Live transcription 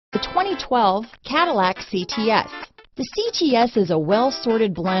The 2012 Cadillac CTS. The CTS is a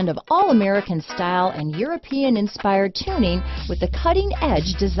well-sorted blend of all-American style and European-inspired tuning with a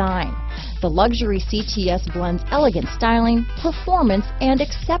cutting-edge design. The luxury CTS blends elegant styling, performance, and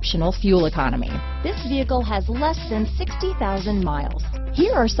exceptional fuel economy. This vehicle has less than 60,000 miles.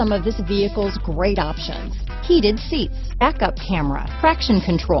 Here are some of this vehicle's great options: heated seats, backup camera, traction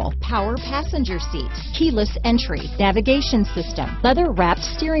control, power passenger seat, keyless entry, navigation system, leather-wrapped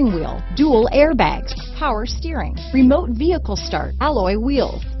steering wheel, dual airbags, power steering, remote vehicle start, alloy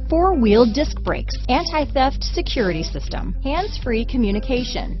wheels, four-wheel disc brakes, anti-theft security system, hands-free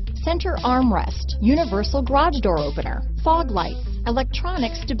communication, center armrest, universal garage door opener, fog lights,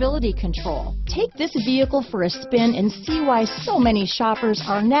 electronic stability control. Take this vehicle for a spin and see why so many shoppers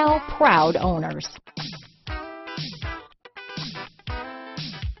are now proud owners.